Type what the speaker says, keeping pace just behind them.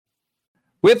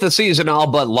With the season all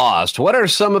but lost, what are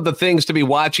some of the things to be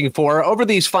watching for over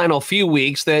these final few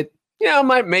weeks that,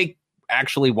 might make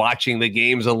actually watching the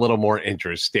games a little more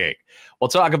interesting? We'll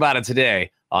talk about it today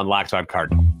on Locked On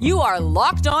Cardinals. You are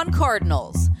Locked On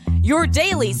Cardinals, your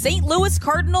daily St. Louis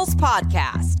Cardinals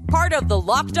podcast, part of the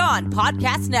Locked On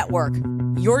Podcast Network,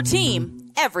 your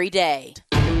team every day.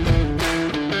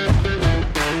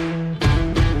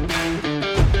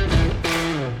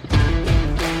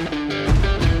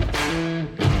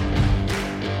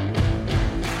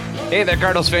 Hey there,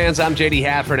 Cardinals fans. I'm J.D.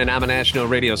 Hafford, and I'm a national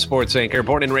radio sports anchor,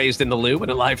 born and raised in the Lou,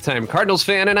 and a lifetime Cardinals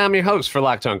fan, and I'm your host for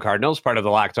Locked On Cardinals, part of the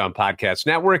Locked On Podcast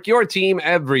Network, your team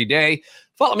every day.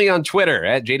 Follow me on Twitter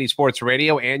at JD Sports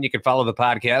Radio, and you can follow the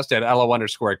podcast at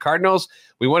LO_Cardinals.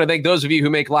 We want to thank those of you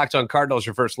who make Locked On Cardinals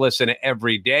your first listen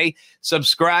every day.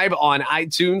 Subscribe on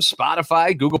iTunes,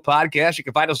 Spotify, Google Podcasts. You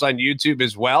can find us on YouTube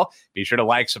as well. Be sure to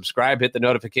like, subscribe, hit the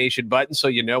notification button so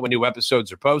you know when new episodes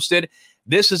are posted.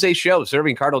 This is a show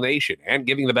serving Cardinal Nation and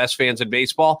giving the best fans in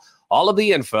baseball all of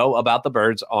the info about the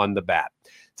birds on the bat.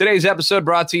 Today's episode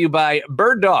brought to you by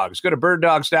Bird Dogs. Go to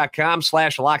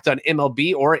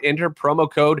birddogs.com/LockedOnMLB or enter promo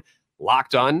code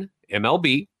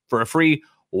LockedOnMLB for a free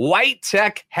white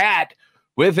tech hat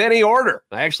with any order.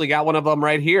 I actually got one of them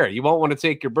right here. You won't want to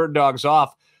take your Bird Dogs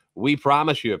off. We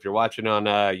promise you, if you're watching on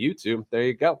YouTube, there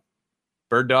you go.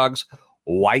 Bird Dogs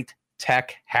white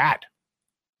tech hat.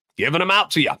 Giving them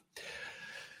out to you.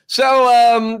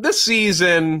 So this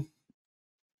season,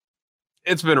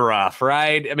 it's been rough,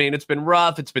 right? I mean, it's been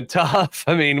rough. It's been tough.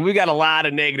 I mean, we got a lot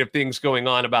of negative things going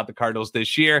on about the Cardinals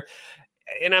this year,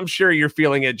 and I'm sure you're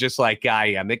feeling it just like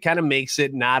I am. It kind of makes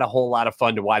it not a whole lot of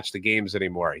fun to watch the games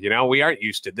anymore. We aren't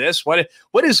used to this. What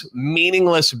is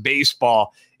meaningless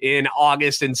baseball in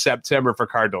August and September for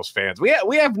Cardinals fans? We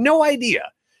have no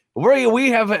idea.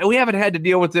 We haven't had to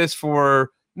deal with this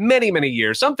for many, many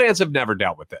years. Some fans have never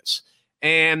dealt with this.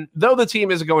 And though the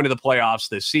team isn't going to the playoffs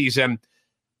this season,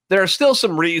 there are still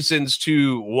some reasons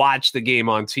to watch the game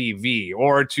on TV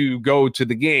or to go to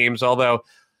the games, although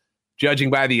judging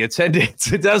by the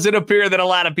attendance, it doesn't appear that a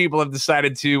lot of people have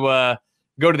decided to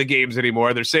go to the games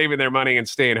anymore. They're saving their money and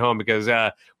staying home because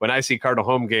when I see Cardinal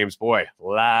home games, boy, a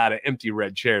lot of empty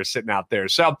red chairs sitting out there.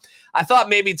 So I thought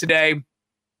maybe today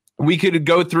we could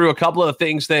go through a couple of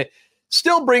things that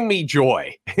still bring me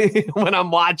joy when I'm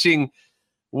watching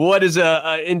what is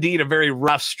indeed a very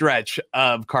rough stretch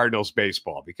of Cardinals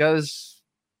baseball, because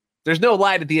there's no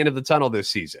light at the end of the tunnel this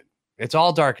season. It's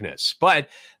all darkness, but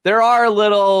there are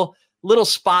little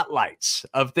spotlights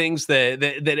of things that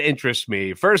interest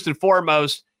me. First and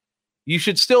foremost, you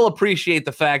should still appreciate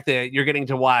the fact that you're getting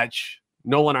to watch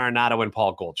Nolan Arenado and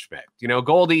Paul Goldschmidt.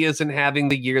 Goldie isn't having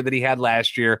the year that he had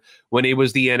last year when he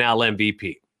was the NL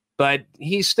MVP, but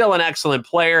he's still an excellent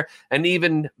player, an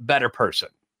even better person.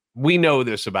 We know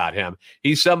this about him.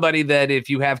 He's somebody that if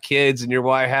you have kids and you're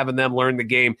having them learn the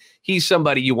game, he's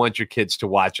somebody you want your kids to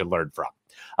watch and learn from.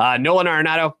 Nolan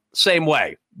Arenado, same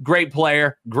way. Great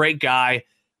player, great guy,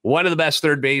 one of the best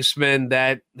third basemen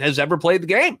that has ever played the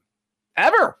game,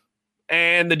 ever.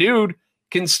 And the dude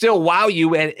can still wow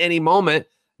you at any moment,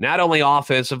 not only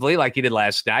offensively like he did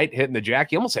last night, hitting the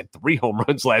jack. He almost had 3 home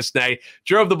runs last night,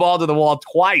 drove the ball to the wall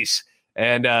twice,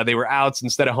 and they were outs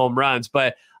instead of home runs.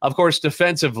 But of course,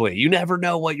 defensively, you never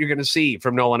know what you're going to see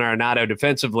from Nolan Arenado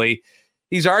defensively.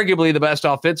 He's arguably the best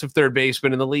offensive third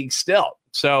baseman in the league still.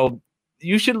 So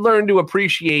you should learn to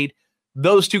appreciate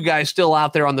those two guys still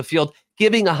out there on the field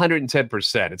giving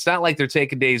 110%. It's not like they're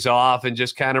taking days off and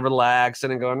just kind of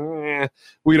relaxing and going,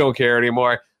 we don't care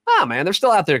anymore. Oh, man, they're still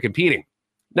out there competing.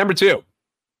 Number 2,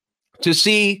 to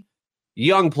see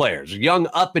young players, young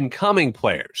up-and-coming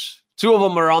players. 2 of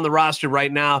them are on the roster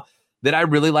right now that I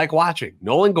really like watching,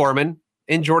 Nolan Gorman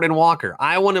and Jordan Walker.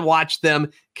 I want to watch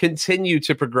them continue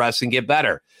to progress and get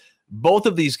better. Both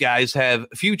of these guys have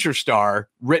future star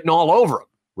written all over them,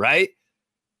 right?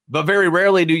 But very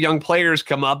rarely do young players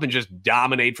come up and just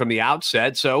dominate from the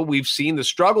outset. So we've seen the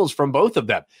struggles from both of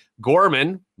them.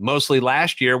 Gorman, mostly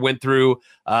last year, went through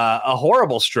a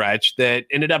horrible stretch that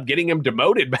ended up getting him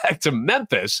demoted back to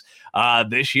Memphis.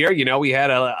 This year, we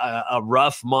had a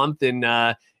rough month in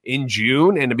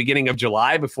June and the beginning of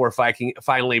July before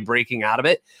finally breaking out of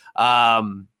it.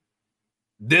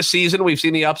 This season, we've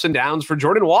seen the ups and downs for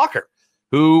Jordan Walker,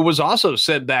 who was also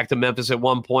sent back to Memphis at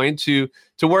one point to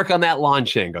work on that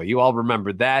launch angle. You all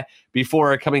remember that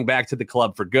before coming back to the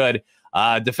club for good.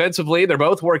 Defensively, they're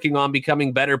both working on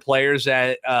becoming better players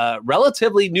at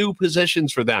relatively new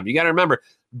positions for them. You got to remember,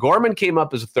 Gorman came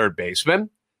up as a third baseman,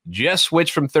 just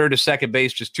switched from third to second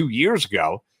base just 2 years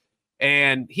ago.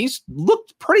 And he's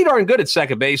looked pretty darn good at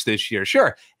second base this year.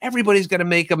 Sure, everybody's going to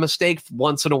make a mistake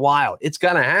once in a while. It's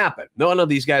going to happen. None of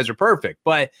these guys are perfect.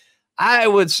 But I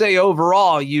would say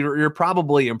overall, you're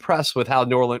probably impressed with how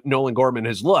Nolan Gorman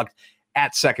has looked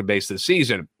at second base this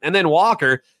season. And then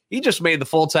Walker, he just made the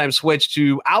full-time switch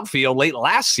to outfield late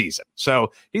last season.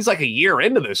 So he's like a year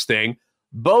into this thing.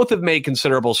 Both have made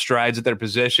considerable strides at their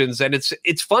positions, and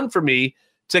it's fun for me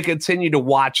to continue to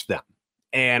watch them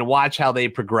and watch how they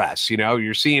progress. You know,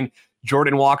 you're seeing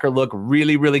Jordan Walker look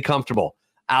really, really comfortable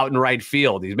out in right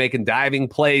field. He's making diving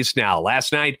plays now.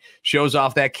 Last night shows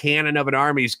off that cannon of an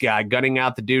Armies guy gunning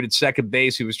out the dude at second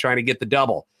base who was trying to get the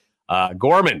double.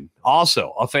 Gorman,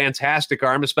 also a fantastic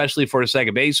arm, especially for a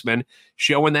second baseman,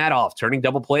 showing that off, turning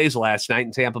double plays last night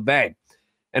in Tampa Bay.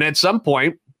 And at some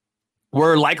point,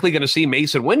 we're likely going to see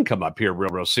Mason Wynn come up here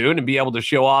real soon and be able to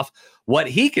show off what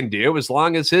he can do as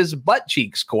long as his butt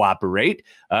cheeks cooperate.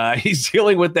 He's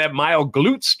dealing with that mild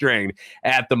glute strain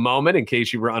at the moment, in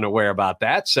case you were unaware about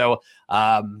that. So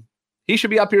he should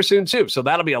be up here soon, too. So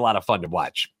that'll be a lot of fun to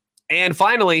watch. And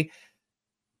finally,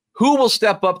 who will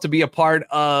step up to be a part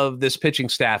of this pitching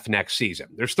staff next season?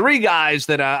 There's three guys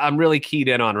that I'm really keyed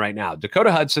in on right now: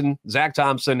 Dakota Hudson, Zach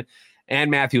Thompson,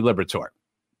 and Matthew Liberatore.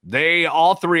 They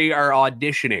all three are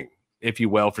auditioning, if you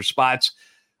will, for spots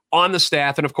on the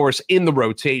staff and, of course, in the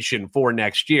rotation for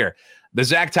next year. The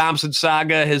Zach Thompson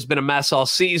saga has been a mess all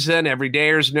season.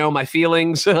 Everydayers know my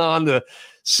feelings on the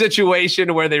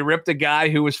situation where they ripped a guy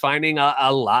who was finding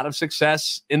a lot of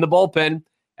success in the bullpen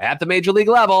at the major league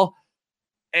level,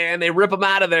 and they rip him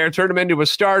out of there, turn him into a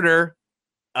starter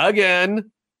again,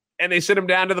 and they send him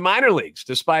down to the minor leagues,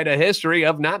 despite a history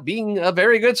of not being a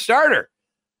very good starter.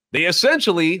 They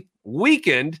essentially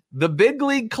weakened the big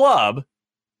league club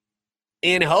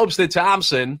in hopes that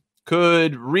Thompson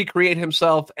could recreate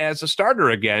himself as a starter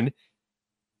again.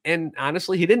 And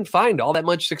honestly, he didn't find all that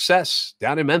much success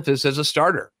down in Memphis as a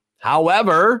starter.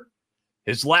 However,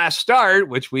 his last start,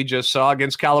 which we just saw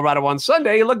against Colorado on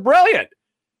Sunday, he looked brilliant.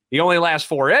 He only lasts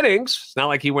 4 innings. It's not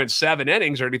like he went 7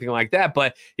 innings or anything like that,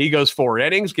 but he goes 4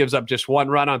 innings, gives up just 1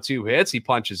 run on 2 hits. He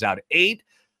punches out 8.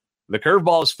 The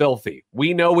curveball is filthy.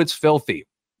 We know it's filthy.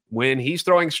 When he's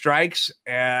throwing strikes,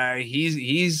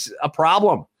 he's a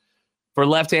problem for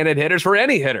left-handed hitters, for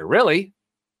any hitter, really.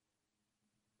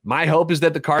 My hope is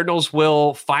that the Cardinals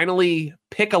will finally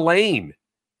pick a lane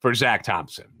for Zach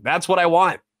Thompson. That's what I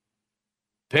want.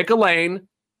 Pick a lane,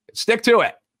 stick to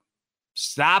it.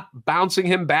 Stop bouncing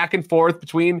him back and forth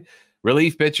between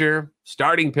relief pitcher,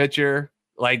 starting pitcher.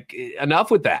 Like,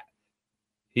 enough with that.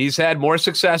 He's had more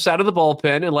success out of the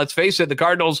bullpen, and let's face it, the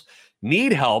Cardinals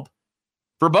need help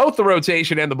for both the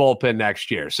rotation and the bullpen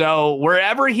next year. So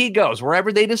wherever he goes,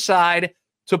 wherever they decide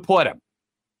to put him,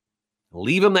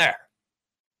 leave him there.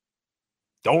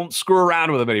 Don't screw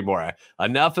around with him anymore.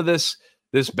 Enough of this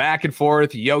back and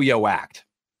forth yo-yo act.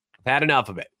 I've had enough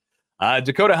of it.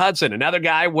 Dakota Hudson, another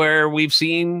guy where we've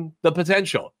seen the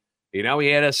potential. You know, he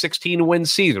had a 16-win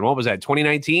season. What was that,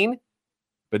 2019?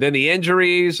 But then the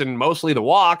injuries and mostly the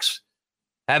walks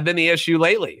have been the issue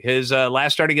lately. His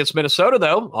last start against Minnesota,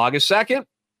 though, August 2nd,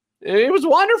 it was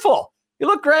wonderful. He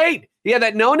looked great. He had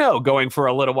that no-no going for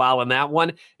a little while in that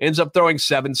one. Ends up throwing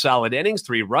 7 solid innings,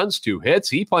 3 runs, 2 hits.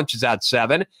 He punches out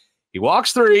 7. He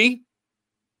walks 3,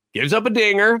 gives up a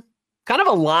dinger. Kind of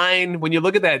a line, when you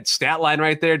look at that stat line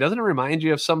right there, doesn't it remind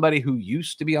you of somebody who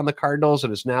used to be on the Cardinals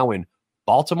and is now in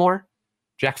Baltimore?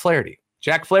 Jack Flaherty.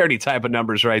 Jack Flaherty type of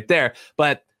numbers right there,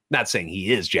 but not saying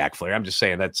he is Jack Flaherty. I'm just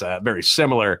saying that's a very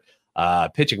similar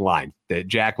pitching line that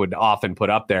Jack would often put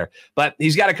up there. But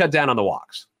he's got to cut down on the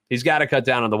walks. He's got to cut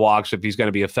down on the walks if he's going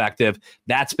to be effective.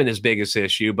 That's been his biggest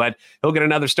issue, but he'll get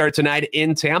another start tonight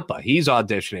in Tampa. He's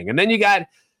auditioning. And then you got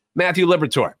Matthew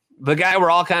Liberatore, the guy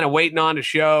we're all kind of waiting on to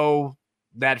show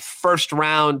that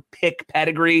first-round pick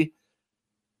pedigree.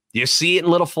 You see it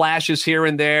in little flashes here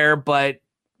and there, but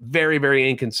very, very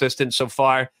inconsistent so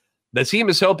far. The team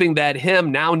is hoping that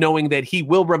him, now knowing that he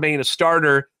will remain a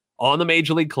starter on the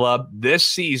Major League club this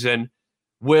season,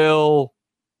 will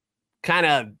kind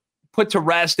of put to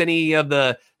rest any of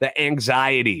the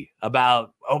anxiety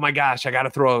about, oh my gosh, I got to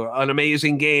throw an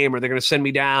amazing game or they're going to send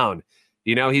me down.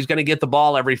 You know, he's going to get the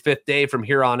ball every 5th day from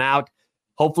here on out.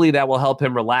 Hopefully that will help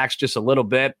him relax just a little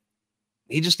bit.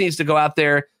 He just needs to go out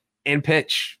there and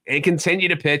pitch and continue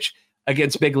to pitch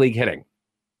against big league hitting.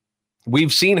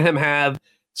 We've seen him have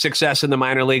success in the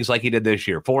minor leagues like he did this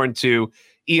year. 4-2,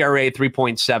 ERA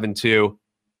 3.72.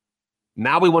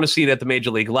 Now we want to see it at the major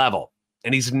league level.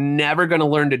 And he's never going to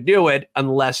learn to do it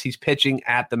unless he's pitching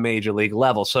at the major league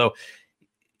level. So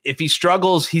if he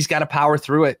struggles, he's got to power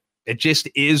through it. It just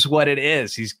is what it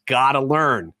is. He's got to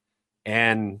learn.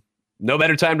 And no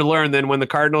better time to learn than when the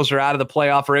Cardinals are out of the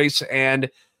playoff race and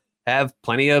have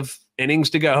plenty of innings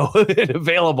to go and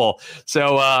available.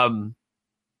 So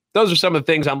those are some of the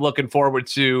things I'm looking forward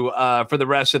to for the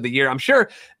rest of the year. I'm sure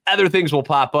other things will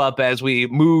pop up as we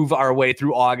move our way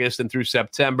through August and through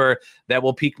September that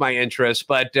will pique my interest.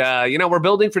 But, we're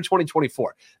building for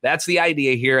 2024. That's the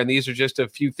idea here. And these are just a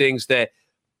few things that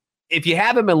if you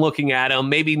haven't been looking at them,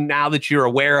 maybe now that you're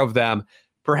aware of them,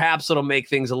 perhaps it'll make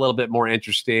things a little bit more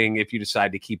interesting if you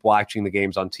decide to keep watching the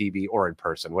games on TV or in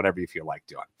person, whatever you feel like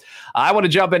doing. I want to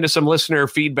jump into some listener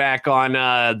feedback on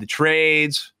the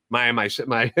trades, my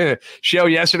show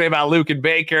yesterday about Luke and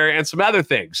Baker, and some other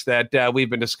things that we've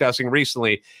been discussing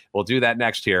recently. We'll do that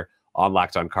next here on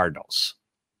Locked On Cardinals.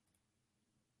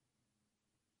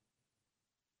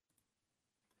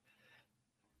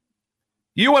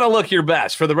 You want to look your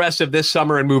best for the rest of this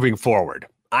summer and moving forward.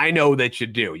 I know that you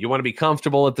do. You want to be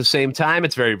comfortable at the same time.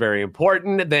 It's very, very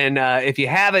important. Then if you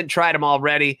haven't tried them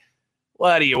already,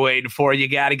 what are you waiting for? You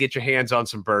got to get your hands on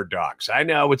some bird dogs. I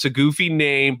know it's a goofy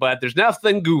name, but there's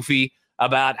nothing goofy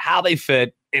about how they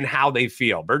fit and how they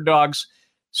feel. Bird dogs,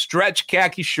 stretch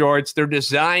khaki shorts. They're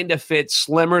designed to fit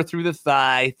slimmer through the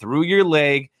thigh, through your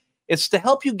leg. It's to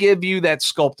help you give you that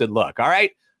sculpted look, all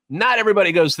right? Not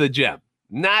everybody goes to the gym.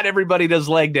 Not everybody does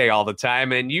leg day all the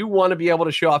time, and you want to be able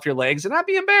to show off your legs and not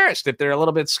be embarrassed if they're a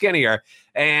little bit skinnier,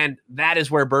 and that is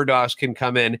where bird dogs can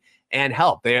come in and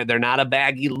help. They're not a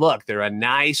baggy look. They're a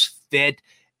nice fit,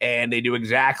 and they do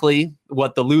exactly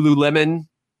what the Lululemon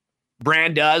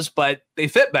brand does, but they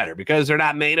fit better because they're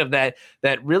not made of that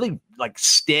really like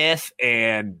stiff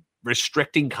and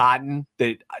restricting cotton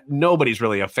that nobody's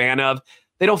really a fan of.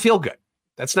 They don't feel good.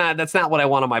 That's not what I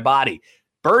want on my body.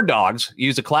 Bird dogs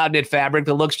use a cloud knit fabric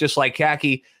that looks just like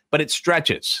khaki, but it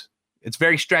stretches. It's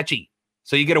very stretchy.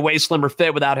 So you get a way slimmer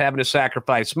fit without having to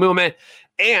sacrifice movement.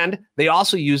 And they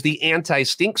also use the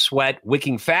anti-stink sweat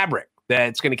wicking fabric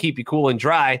that's going to keep you cool and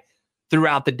dry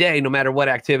throughout the day, no matter what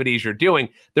activities you're doing.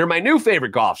 They're my new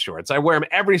favorite golf shorts. I wear them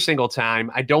every single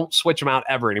time. I don't switch them out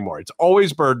ever anymore. It's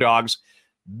always bird dogs.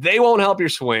 They won't help your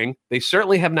swing. They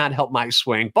certainly have not helped my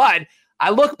swing, but I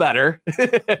look better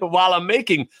while I'm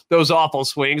making those awful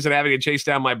swings and having to chase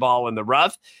down my ball in the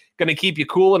rough. Going to keep you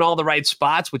cool in all the right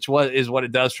spots, which is what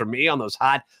it does for me on those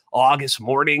hot August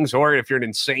mornings. Or if you're an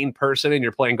insane person and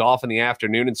you're playing golf in the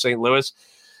afternoon in St. Louis,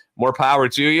 more power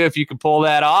to you if you can pull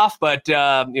that off. But,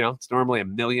 it's normally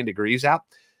 1,000,000 degrees out.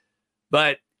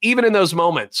 But even in those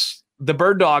moments, the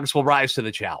bird dogs will rise to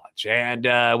the challenge.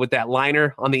 And with that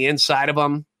liner on the inside of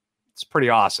them, it's pretty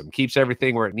awesome. Keeps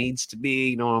everything where it needs to be.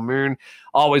 You know what I mean?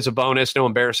 Always a bonus. No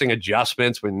embarrassing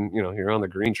adjustments when, you're on the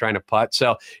green trying to putt.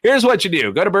 So here's what you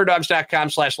do. Go to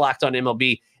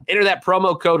birddogs.com/LockedOnMLB. Enter that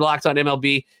promo code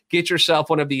LockedOnMLB. Get yourself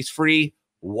one of these free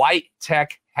white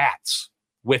tech hats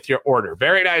with your order.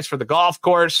 Very nice for the golf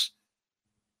course.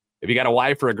 If you got a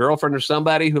wife or a girlfriend or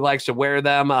somebody who likes to wear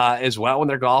them as well when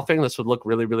they're golfing, this would look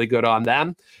really, really good on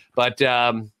them. But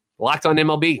Locked On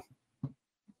MLB.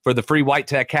 For the free white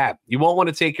tech hat. You won't want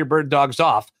to take your bird dogs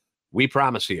off. We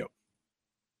promise you.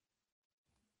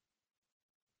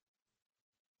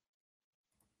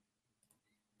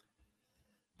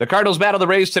 The Cardinals battle the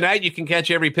Rays tonight. You can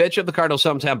catch every pitch of the Cardinals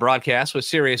Hometown broadcast with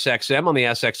SiriusXM on the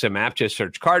SXM app. Just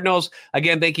search Cardinals.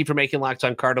 Again, thank you for making Locked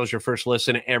On Cardinals your first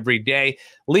listen every day.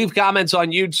 Leave comments on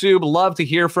YouTube. Love to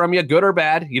hear from you, good or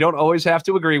bad. You don't always have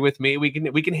to agree with me. We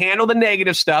can handle the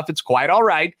negative stuff. It's quite all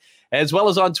right. As well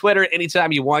as on Twitter,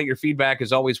 anytime you want. Your feedback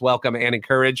is always welcome and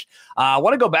encouraged. I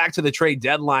want to go back to the trade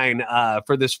deadline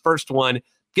for this first one,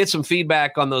 get some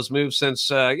feedback on those moves since,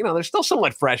 they're still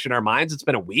somewhat fresh in our minds. It's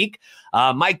been a week.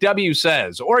 Mike W.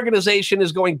 says, organization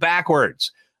is going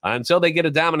backwards until they get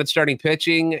a dominant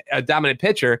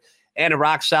pitcher, and a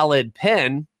rock-solid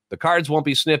pen. The Cards won't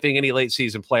be sniffing any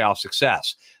late-season playoff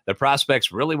success. The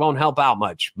prospects really won't help out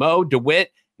much. Mo,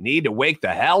 DeWitt need to wake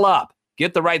the hell up.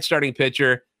 Get the right starting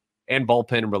pitcher and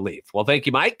bullpen relief. Well, thank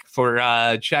you, Mike, for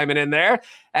chiming in there.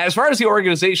 As far as the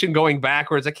organization going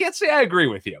backwards, I can't say I agree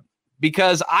with you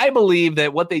because I believe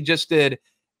that what they just did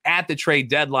at the trade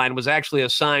deadline was actually a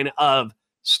sign of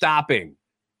stopping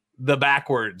the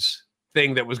backwards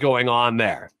thing that was going on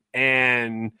there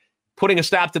and putting a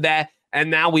stop to that. And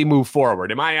now we move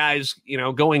forward. In my eyes,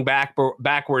 going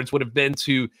backwards would have been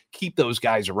to keep those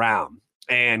guys around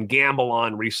and gamble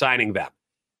on re-signing them.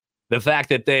 The fact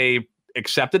that they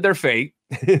accepted their fate,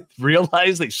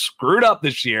 realized they screwed up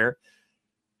this year,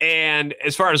 and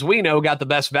as far as we know, got the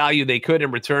best value they could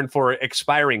in return for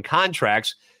expiring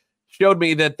contracts, showed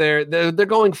me that they're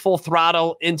going full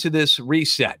throttle into this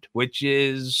reset, which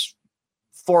is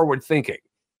forward thinking.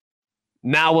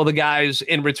 Now, will the guys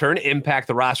in return impact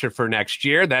the roster for next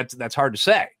year? That's hard to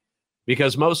say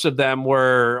because most of them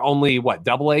were only,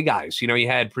 AA guys. You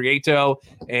had Prieto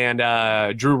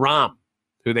and Drew Rom,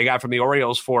 who they got from the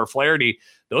Orioles for Flaherty.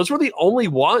 Those were the only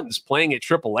ones playing at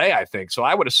AAA, I think. So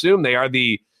I would assume they are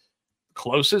the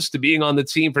closest to being on the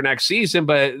team for next season,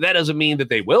 but that doesn't mean that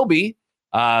they will be.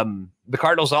 The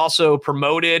Cardinals also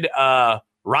promoted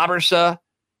Robertson,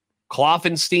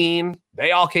 Kloffenstein.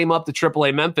 They all came up to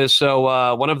AAA Memphis,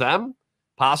 so one of them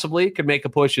possibly could make a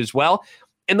push as well.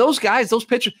 And those guys, those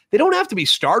pitchers, they don't have to be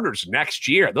starters next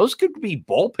year. Those could be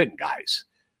bullpen guys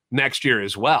next year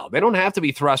as well. They don't have to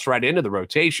be thrust right into the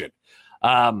rotation.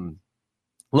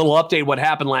 Little update what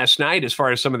happened last night as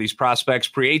far as some of these prospects.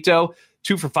 Prieto,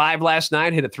 2 for 5 last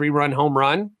night, hit a 3-run home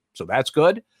run, so that's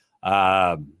good.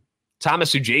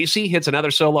 Thomas Ujasi hits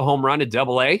another solo home run at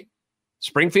AA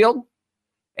Springfield.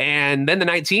 And then the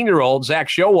 19-year-old, Zach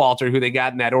Showalter, who they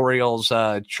got in that Orioles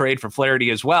trade for Flaherty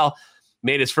as well,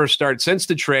 made his first start since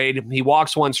the trade. He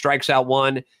walks 1, strikes out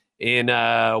 1 in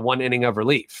 1 inning of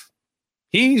relief.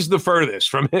 He's the furthest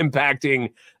from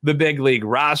impacting the big league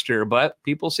roster, but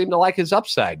people seem to like his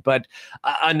upside. But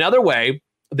another way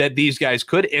that these guys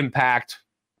could impact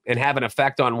and have an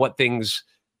effect on what things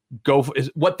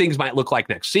might look like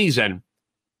next season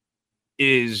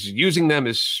is using them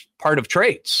as part of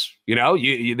trades.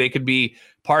 They could be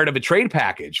part of a trade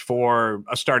package for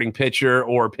a starting pitcher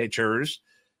or pitchers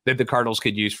that the Cardinals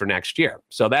could use for next year.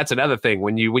 So that's another thing.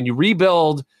 When you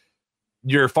rebuild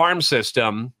your farm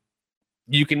system,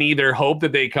 you can either hope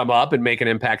that they come up and make an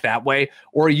impact that way,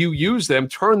 or you use them,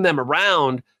 turn them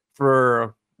around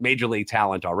for major league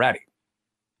talent already.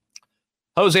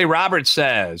 Jose Roberts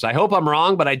says, I hope I'm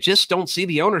wrong, but I just don't see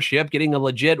the ownership getting a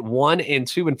legit 1 and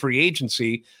 2 in free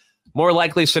agency. More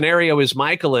likely scenario is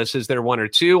Michaelis is their 1 or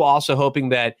 2, also hoping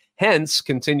that Hentz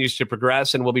continues to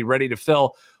progress and will be ready to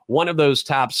fill one of those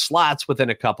top slots within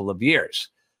a couple of years.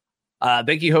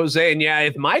 Thank you, Jose. And yeah,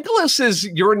 if Michaelis is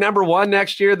your number 1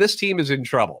 next year, this team is in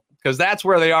trouble because that's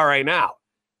where they are right now.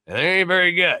 And they ain't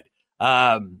very good.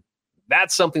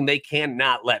 That's something they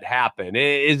cannot let happen.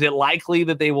 Is it likely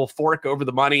that they will fork over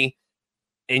the money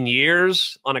in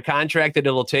years on a contract that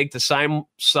it'll take to sign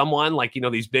someone like,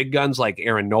 these big guns like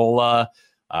Aaron Nola,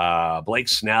 Blake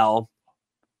Snell,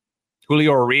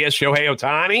 Julio Urias, Shohei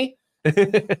Ohtani?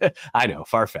 I know,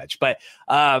 far-fetched, but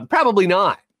probably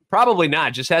not. Probably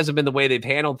not. Just hasn't been the way they've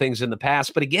handled things in the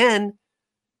past. But again,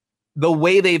 the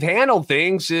way they've handled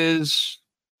things is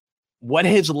what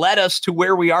has led us to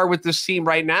where we are with this team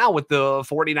right now with the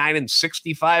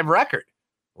 49-65 record.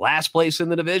 Last place in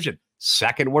the division.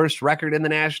 Second worst record in the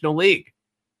National League.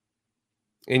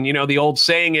 And, the old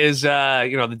saying is,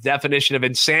 the definition of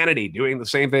insanity, doing the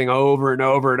same thing over and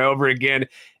over and over again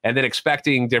and then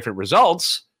expecting different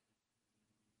results.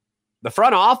 The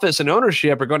front office and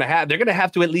ownership they're going to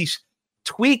have to at least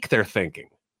tweak their thinking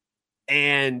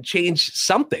and change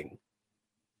something,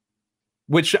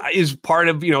 which is part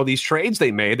of, these trades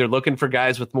they made. They're looking for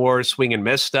guys with more swing and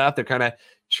miss stuff. They're kind of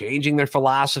changing their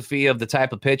philosophy of the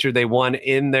type of pitcher they want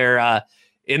in their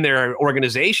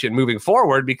organization moving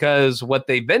forward, because what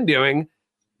they've been doing,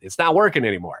 it's not working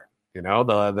anymore.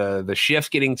 The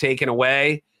shift getting taken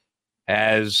away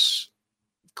has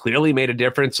clearly made a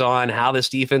difference on how this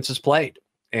defense is played.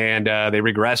 And they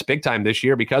regressed big time this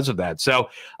year because of that. So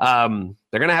they're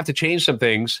going to have to change some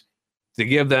things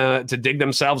to dig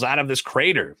themselves out of this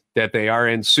crater that they are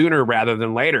in sooner rather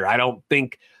than later. I don't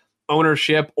think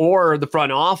ownership or the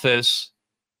front office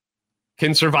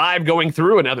can survive going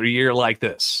through another year like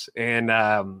this. And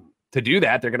to do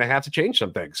that, they're going to have to change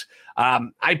some things.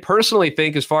 I personally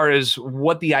think, as far as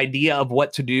what the idea of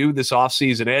what to do this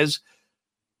offseason is,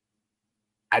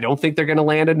 I don't think they're going to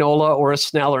land a Nola or a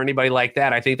Snell or anybody like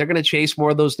that. I think they're going to chase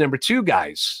more of those number 2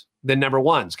 guys than number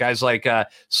 1s. Guys like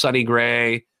Sonny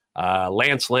Gray,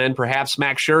 Lance Lynn, perhaps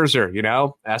Max Scherzer,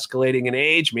 escalating in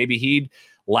age. Maybe he'd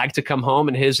like to come home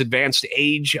in his advanced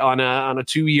age on a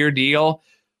 2-year deal.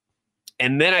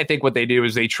 And then I think what they do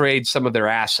is they trade some of their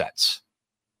assets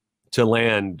to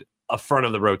land a front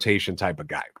of the rotation type of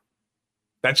guy.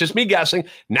 That's just me guessing.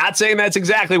 Not saying that's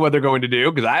exactly what they're going to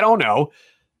do, because I don't know.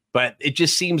 But it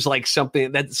just seems like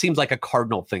something that seems like a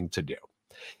Cardinal thing to do.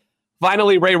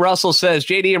 Finally, Ray Russell says,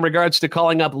 JD, in regards to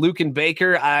calling up Luke and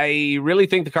Baker, I really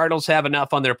think the Cardinals have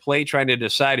enough on their plate trying to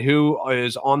decide who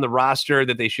is on the roster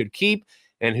that they should keep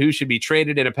and who should be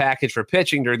traded in a package for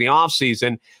pitching during the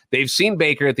offseason. They've seen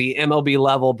Baker at the MLB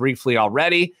level briefly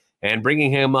already, and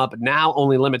bringing him up now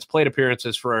only limits plate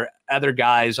appearances for other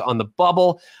guys on the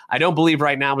bubble. I don't believe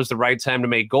right now is the right time to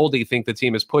make Goldie think the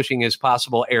team is pushing his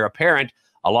possible heir apparent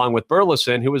along with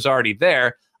Burleson, who was already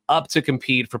there, up to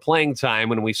compete for playing time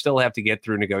when we still have to get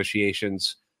through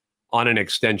negotiations on an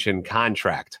extension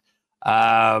contract.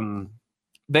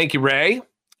 Thank you, Ray.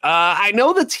 I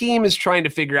know the team is trying to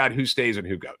figure out who stays and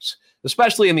who goes,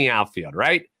 especially in the outfield,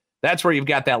 right? That's where you've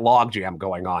got that logjam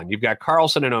going on. You've got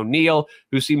Carlson and O'Neill,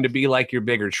 who seem to be like your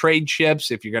bigger trade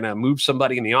chips if you're going to move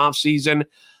somebody in the offseason.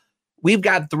 We've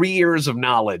got 3 years of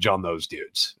knowledge on those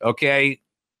dudes, okay?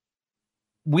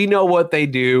 We know what they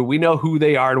do. We know who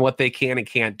they are and what they can and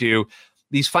can't do.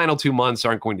 These final 2 months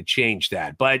aren't going to change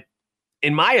that. But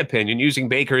in my opinion, using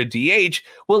Baker at DH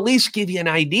will at least give you an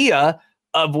idea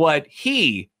of what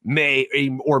he may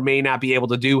or may not be able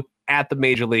to do at the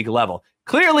major league level.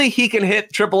 Clearly, he can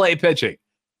hit AAA pitching,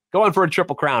 going for a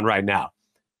triple crown right now.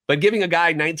 But giving a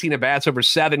guy 19 at-bats over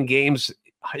 7 games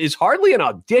is hardly an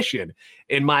audition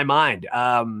in my mind.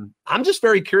 I'm just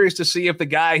very curious to see if the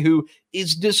guy who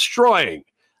is destroying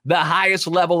the highest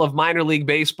level of minor league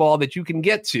baseball that you can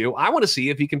get to, I want to see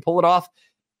if he can pull it off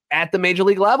at the major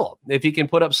league level, if he can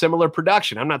put up similar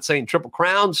production. I'm not saying triple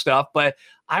crown stuff, but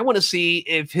I want to see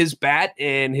if his bat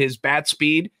and his bat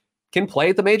speed can play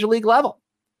at the major league level.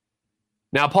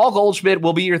 Now, Paul Goldschmidt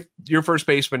will be your first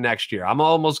baseman next year. I'm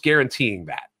almost guaranteeing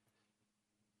that.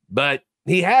 But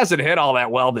he hasn't hit all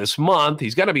that well this month.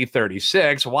 He's going to be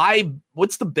 36. Why?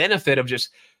 What's the benefit of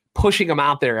just pushing him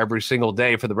out there every single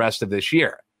day for the rest of this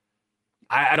year?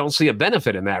 I don't see a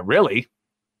benefit in that, really.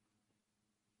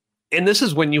 And this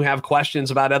is when you have questions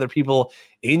about other people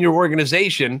in your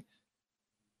organization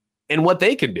and what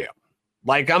they can do.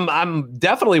 Like, I'm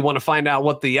definitely want to find out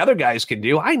what the other guys can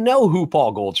do. I know who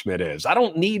Paul Goldschmidt is. I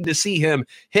don't need to see him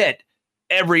hit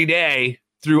every day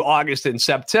through August and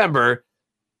September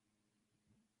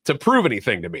to prove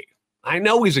anything to me. I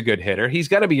know he's a good hitter. He's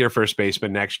going to be your first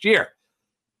baseman next year.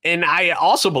 And I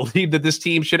also believe that this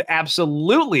team should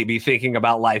absolutely be thinking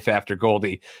about life after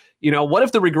Goldie. You know, what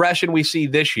if the regression we see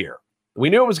this year, we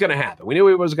knew it was going to happen. We knew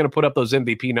he was going to put up those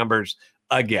MVP numbers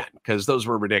again because those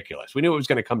were ridiculous. We knew it was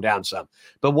going to come down some.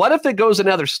 But what if it goes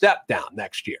another step down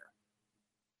next year?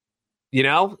 You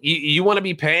know, you want to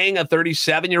be paying a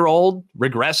 37-year-old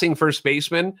regressing first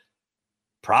baseman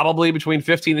probably between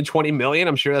 15 and 20 million.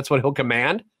 I'm sure that's what he'll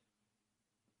command.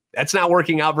 That's not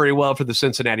working out very well for the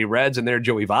Cincinnati Reds and their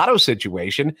Joey Votto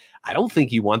situation. I don't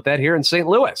think you want that here in St.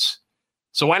 Louis.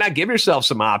 So why not give yourself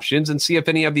some options and see if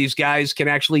any of these guys can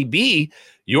actually be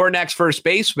your next first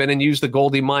baseman and use the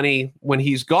Goldie money when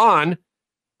he's gone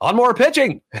on more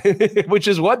pitching, which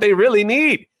is what they really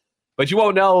need. But you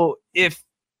won't know if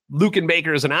Luken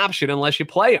Baker is an option unless you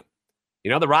play him.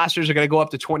 You know, the rosters are going to go up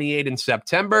to 28 in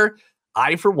September.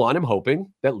 I, for one, am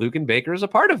hoping that Luken Baker is a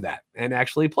part of that and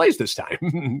actually plays this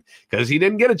time because he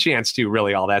didn't get a chance to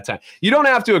really all that time. You don't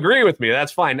have to agree with me.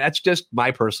 That's fine. That's just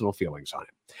my personal feelings on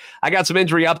it. I got some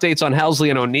injury updates on Helsley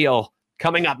and O'Neill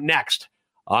coming up next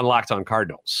on Locked On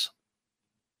Cardinals.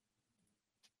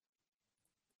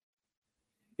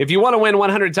 If you want to win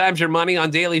 100 times your money on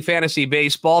daily fantasy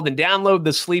baseball, then download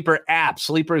the Sleeper app.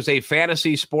 Sleeper is a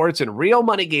fantasy sports and real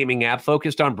money gaming app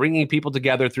focused on bringing people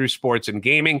together through sports and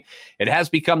gaming. It has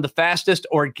become the fastest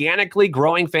organically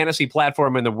growing fantasy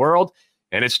platform in the world.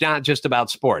 And it's not just about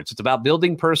sports. It's about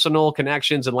building personal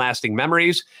connections and lasting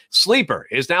memories. Sleeper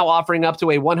is now offering up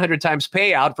to a 100 times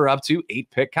payout for up to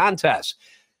 8-pick contests.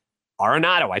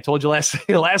 Arenado, I told you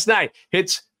last night,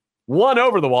 hits one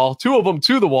over the wall, 2 of them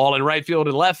to the wall in right field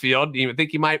and left field. You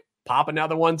think he might pop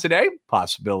another one today?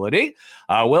 Possibility.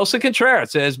 Wilson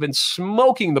Contreras has been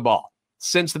smoking the ball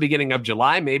since the beginning of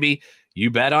July. Maybe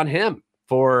you bet on him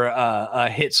for a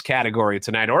hits category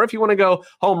tonight. Or if you want to go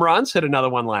home runs, hit another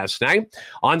one last night.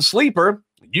 On Sleeper,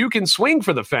 you can swing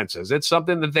for the fences. It's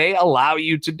something that they allow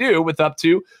you to do with up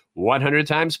to 100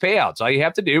 times payouts. All you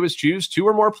have to do is choose 2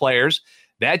 or more players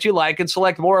that you like and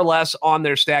select more or less on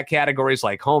their stat categories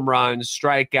like home runs,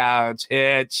 strikeouts,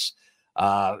 hits,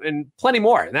 and plenty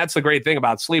more. And that's the great thing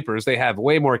about Sleepers. They have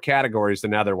way more categories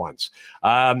than other ones.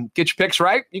 Get your picks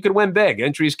right. You can win big.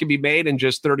 Entries can be made in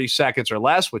just 30 seconds or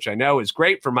less, which I know is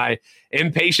great for my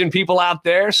impatient people out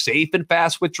there. Safe and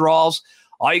fast withdrawals.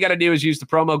 All you got to do is use the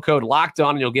promo code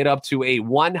LOCKEDON and you'll get up to a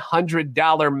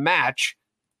 $100 match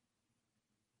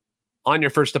on your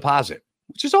first deposit,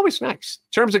 which is always nice.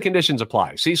 Terms and conditions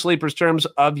apply. See Sleeper's terms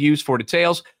of use for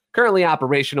details. Currently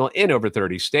operational in over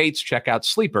 30 states. Check out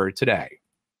Sleeper today.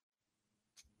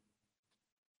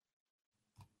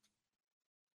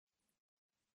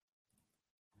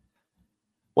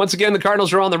 Once again, the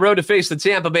Cardinals are on the road to face the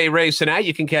Tampa Bay Rays tonight.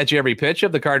 You can catch every pitch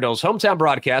of the Cardinals' hometown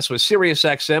broadcast with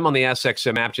SiriusXM on the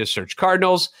SXM app. Just search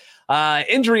Cardinals.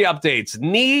 Injury updates.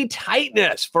 Knee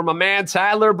tightness for my man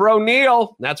Tyler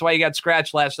Broneal. That's why he got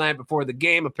scratched last night before the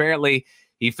game. Apparently,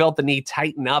 He felt the knee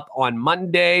tighten up on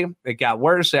Monday. It got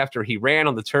worse after he ran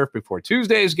on the turf before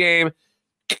Tuesday's game.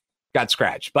 Got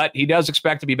scratched, but he does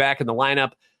expect to be back in the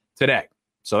lineup today.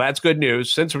 So that's good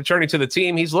news. Since returning to the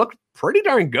team, he's looked pretty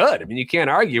darn good. I mean, you can't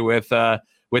argue with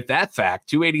that fact.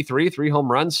 283, 3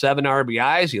 home runs, 7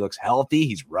 RBIs. He looks healthy.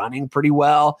 He's running pretty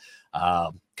well.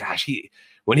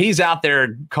 When he's out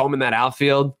there combing that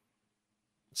outfield,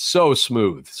 so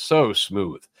smooth.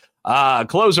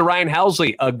 Closer Ryan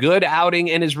Helsley, a good outing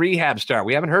in his rehab start.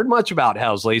 We haven't heard much about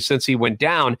Helsley since he went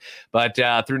down, but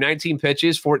through 19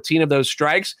 pitches, 14 of those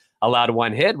strikes, allowed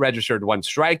 1 hit, registered 1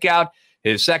 strikeout.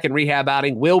 His second rehab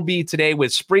outing will be today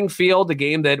with Springfield, a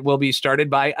game that will be started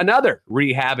by another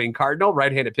rehabbing Cardinal,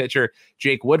 right-handed pitcher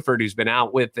Jake Woodford, who's been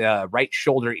out with right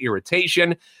shoulder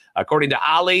irritation. According to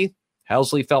Ali,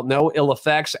 Helsley felt no ill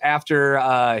effects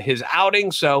after his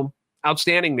outing, so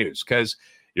outstanding news because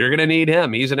you're going to need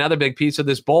him. He's another big piece of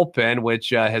this bullpen, which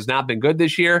has not been good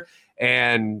this year,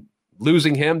 and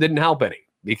losing him didn't help any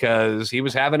because he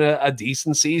was having a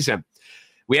decent season.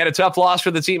 We had a tough loss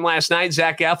for the team last night.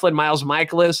 Zach Eflin, Miles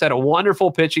Michaelis had a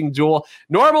wonderful pitching duel.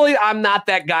 Normally, I'm not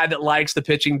that guy that likes the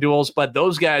pitching duels, but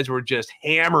those guys were just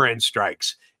hammering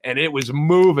strikes, and it was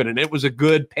moving, and it was a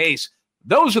good pace.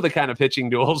 Those are the kind of pitching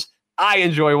duels I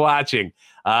enjoy watching.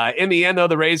 In the end, though,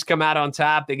 the Rays come out on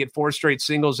top. They get 4 straight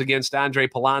singles against Andre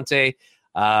Palante.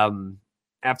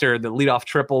 After the leadoff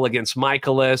triple against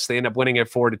Michaelis, they end up winning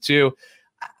it 4-2.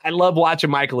 I love watching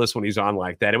Michaelis when he's on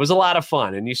like that. It was a lot of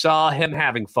fun, and you saw him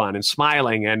having fun and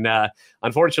smiling. And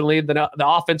unfortunately, the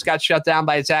offense got shut down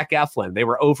by Zach Eflin. They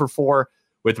were 0-4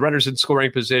 with runners in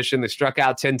scoring position. They struck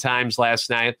out 10 times last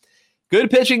night.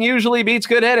 Good pitching usually beats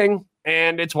good hitting,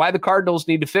 and it's why the Cardinals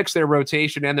need to fix their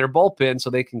rotation and their bullpen so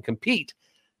they can compete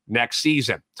next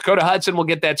season. Dakota Hudson will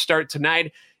get that start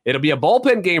tonight. It'll be a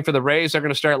bullpen game for the Rays. They're going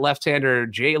to start left-hander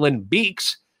Jalen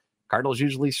Beeks. Cardinals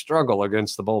usually struggle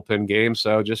against the bullpen game,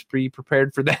 so just be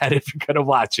prepared for that if you're going to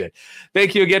watch it.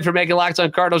 Thank you again for making Locked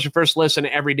On Cardinals your first listen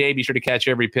every day. Be sure to catch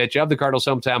every pitch of the Cardinals'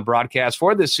 hometown broadcast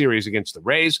for this series against the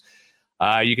Rays.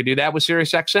 You can do that with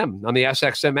SiriusXM. On the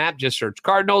SXM app, just search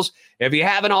Cardinals. If you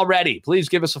haven't already, please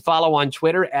give us a follow on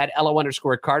Twitter at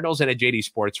 @LO_Cardinals and at JD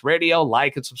Sports Radio.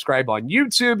 Like and subscribe on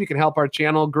YouTube. You can help our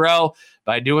channel grow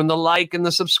by doing the like and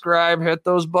the subscribe. Hit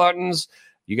those buttons.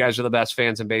 You guys are the best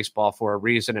fans in baseball for a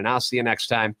reason, and I'll see you next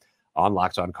time on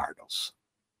Locked On Cardinals.